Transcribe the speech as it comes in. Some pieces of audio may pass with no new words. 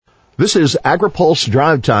This is AgriPulse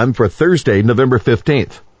Drive Time for Thursday, November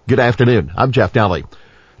 15th. Good afternoon. I'm Jeff Daly.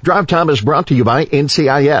 Drive Time is brought to you by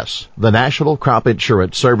NCIS, the National Crop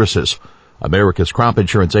Insurance Services. America's crop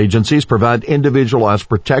insurance agencies provide individualized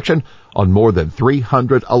protection on more than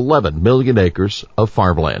 311 million acres of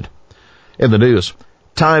farmland. In the news,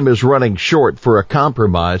 time is running short for a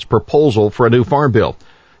compromise proposal for a new farm bill.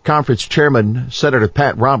 Conference Chairman Senator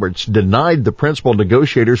Pat Roberts denied the principal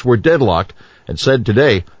negotiators were deadlocked and said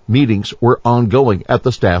today meetings were ongoing at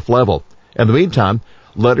the staff level. In the meantime,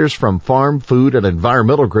 letters from farm, food, and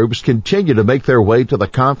environmental groups continue to make their way to the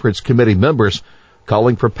conference committee members,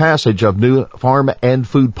 calling for passage of new farm and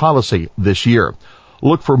food policy this year.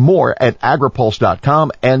 Look for more at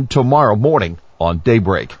agripulse.com and tomorrow morning on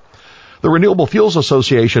Daybreak. The Renewable Fuels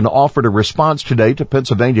Association offered a response today to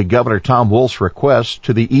Pennsylvania Governor Tom Wolf's request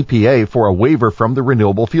to the EPA for a waiver from the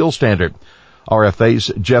Renewable Fuel Standard.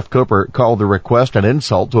 RFA's Jeff Cooper called the request an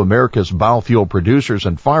insult to America's biofuel producers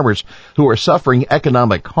and farmers who are suffering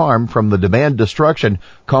economic harm from the demand destruction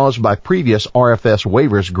caused by previous RFS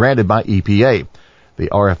waivers granted by EPA. The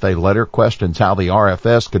RFA letter questions how the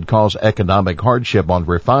RFS could cause economic hardship on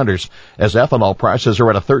refiners as ethanol prices are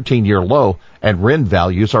at a 13-year low and RIN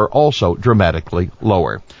values are also dramatically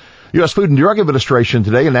lower. U.S. Food and Drug Administration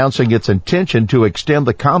today announcing its intention to extend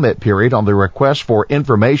the comment period on the request for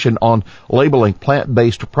information on labeling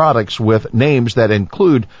plant-based products with names that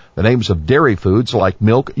include the names of dairy foods like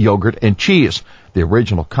milk, yogurt, and cheese. The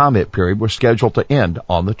original comment period was scheduled to end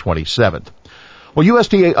on the 27th. Well,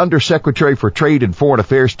 USDA Undersecretary for Trade and Foreign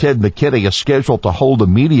Affairs Ted McKinney is scheduled to hold a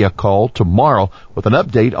media call tomorrow with an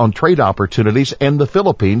update on trade opportunities in the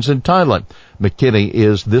Philippines and Thailand. McKinney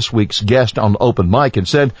is this week's guest on Open Mic and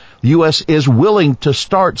said the U.S. is willing to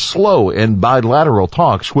start slow in bilateral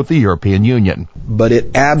talks with the European Union. But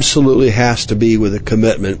it absolutely has to be with a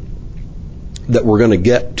commitment that we're going to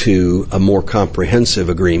get to a more comprehensive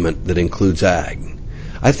agreement that includes ag.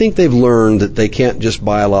 I think they've learned that they can't just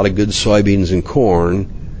buy a lot of good soybeans and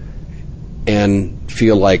corn and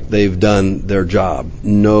feel like they've done their job.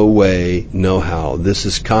 No way, no how. This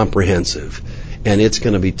is comprehensive. And it's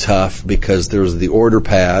going to be tough because there's the order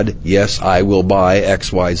pad, yes, I will buy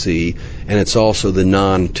X, Y, Z, and it's also the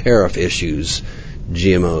non-tariff issues,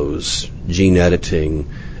 GMOs, gene editing,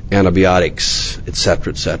 antibiotics,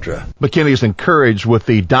 etc., etc. McKinney is encouraged with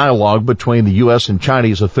the dialogue between the U.S. and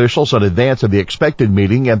Chinese officials in advance of the expected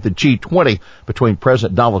meeting at the G20 between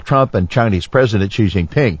President Donald Trump and Chinese President Xi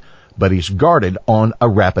Jinping, but he's guarded on a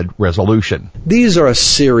rapid resolution. These are a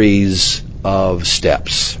series of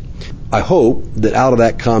steps. I hope that out of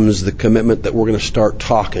that comes the commitment that we're going to start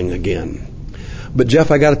talking again. But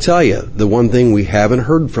Jeff, I got to tell you, the one thing we haven't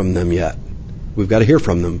heard from them yet, we've got to hear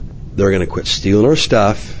from them. They're going to quit stealing our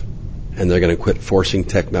stuff, and they're going to quit forcing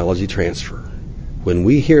technology transfer. When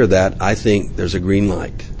we hear that, I think there's a green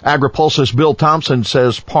light. AgriPulse's Bill Thompson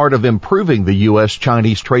says part of improving the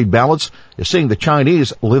U.S.-Chinese trade balance is seeing the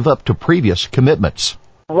Chinese live up to previous commitments.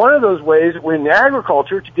 One of those ways in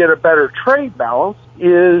agriculture to get a better trade balance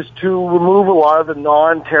is to remove a lot of the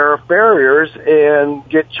non-tariff barriers and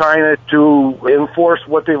get China to enforce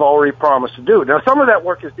what they've already promised to do. Now, some of that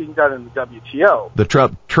work is being done in the WTO. The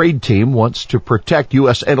Trump trade team wants to protect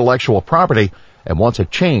U.S. intellectual property and wants a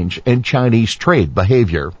change in Chinese trade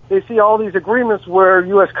behavior. They see all these agreements where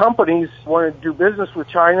U.S. companies want to do business with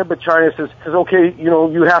China, but China says, okay,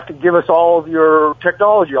 you have to give us all of your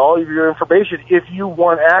technology, all of your information if you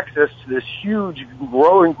want access to this huge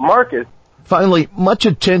growing market. Finally, much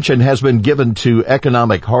attention has been given to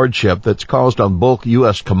economic hardship that's caused on bulk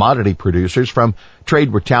U.S. commodity producers from trade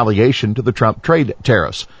retaliation to the Trump trade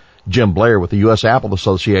tariffs. Jim Blair with the U.S. Apple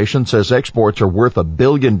Association says exports are worth $1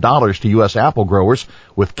 billion to U.S. apple growers,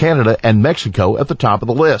 with Canada and Mexico at the top of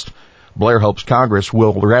the list. Blair hopes Congress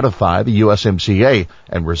will ratify the USMCA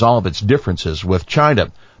and resolve its differences with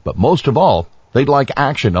China. But most of all, they'd like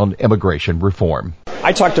action on immigration reform.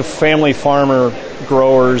 I talk to family farmer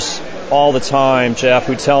growers all the time, Jeff,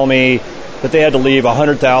 who tell me that they had to leave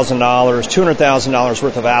 $100,000, $200,000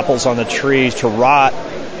 worth of apples on the trees to rot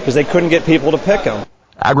because they couldn't get people to pick them.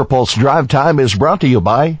 AgriPulse Drive Time is brought to you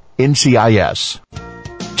by NCIS.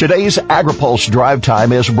 Today's AgriPulse Drive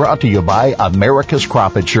Time is brought to you by America's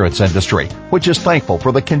crop insurance industry, which is thankful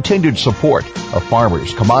for the continued support of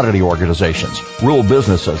farmers, commodity organizations, rural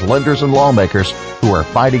businesses, lenders, and lawmakers who are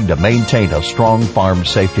fighting to maintain a strong farm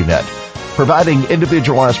safety net. Providing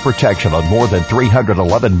individualized protection on more than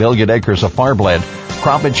 311 million acres of farmland,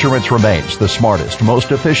 crop insurance remains the smartest,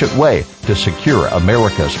 most efficient way to secure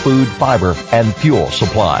America's food, fiber, and fuel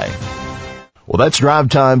supply. Well, that's Drive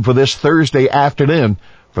Time for this Thursday afternoon.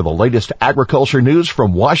 For the latest agriculture news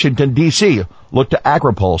from Washington, D.C., look to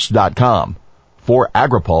agripulse.com. For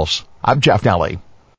AgriPulse, I'm Jeff Nally.